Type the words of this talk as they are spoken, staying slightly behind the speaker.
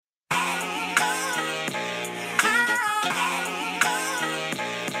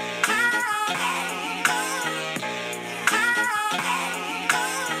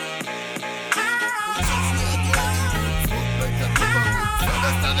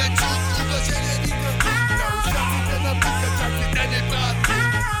стане чук, уважение един към друг. На ушаците на пукачаците ни правят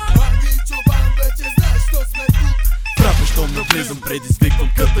тук. Марми и Чобан, вече знаеш, що сме тук. Трапа, щом навлизам, предизвиквам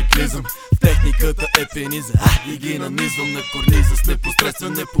катаклизъм. В техниката е пениза, и ги нанизвам на корниза с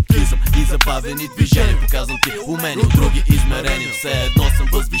непосредствен непокизъм и забавени движения. Показвам ти умения от други измерения, все едно съм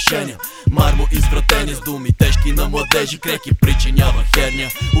възвишения. Мармо извратени с думи тежки на младежи, креки причинява херня.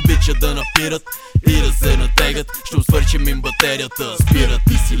 Обичат да напират и да се натегат, щом свършим им батерията. Спират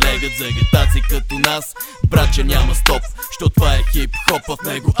и си легат за агитации като нас. Братче, няма стоп, що това е хип-хоп, а в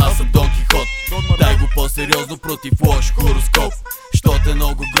него аз съм Дон Кихот. Дай го по-сериозно против лош хороскоп, щото е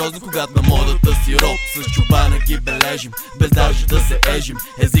много грозно, когато на модата си роб. С Чобана ги бележим, без даже да се ежим.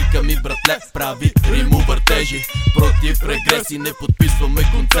 Езика ми, братле, прави римо въртежи. Против регреси не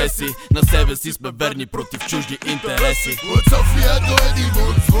подписваме концесии. На себе си сме верни против чужди интереси. От София до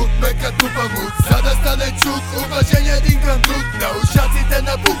Единбург, звук ме като памук, за да стане чук, уважение един към друг. На ушаците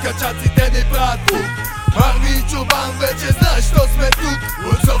на пукачаците ни правят пук. Марми и Чобан, вече знаеш, що сме тук.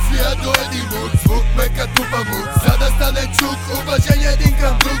 От София до Единбург, звук ме като памук, за да стане чук, уважение един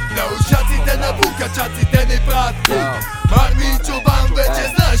към друг. На ушаците на пукачаците ни правят пук. Марми и Чобан,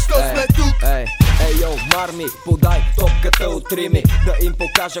 вече знаеш, що сме тук. Йо, Марми, подай топката от Рими, да им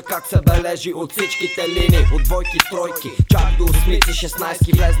покажа как се бележи от всичките линии. От двойки, тройки, чак до осмици,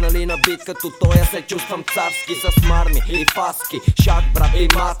 16 влезнали на бит, като тоя се чувствам царски. С Марми и Фаски, шак, брат и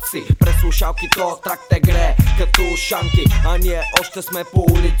маци. През слушалки тоя трак те грее като ушанки, а ние още сме по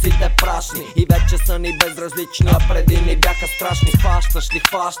улиците прашни. И вече са ни безразлични, а преди ни бяха страшни. Хващаш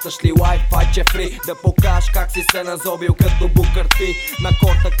ли Wi-Fi, че фри, да покажеш как си се назобил като Букър Ти. На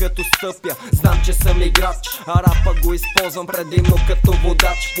корта като стъпя, знам, че съм играч, а рапа го използвам предимно като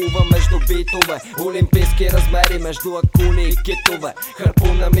водач. Плува между битове, олимпийски размери, между акули и китове.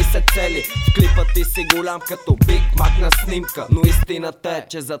 Харпуна ми се цели, в клипа ти си голям като Биг Мак на снимка. Но истината е,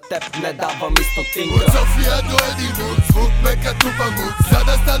 че за теб не давам и стотинка. От София до Единбург, звук ме като памук, за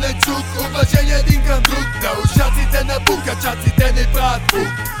да стане чук, уважение един към друг. На ушаците на пукачаците ни правят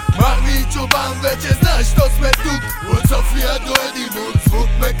пук. Марми и Чобан, вече знаеш, що сме тук. От София до Единбург, звук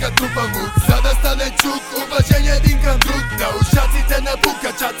ме като памук, за да стане чук, уважение един към друг. На ушаците на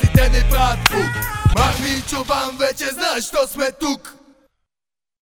пукачаците ни правят пук. Марми и Чобан, вече знаеш, що сме тук.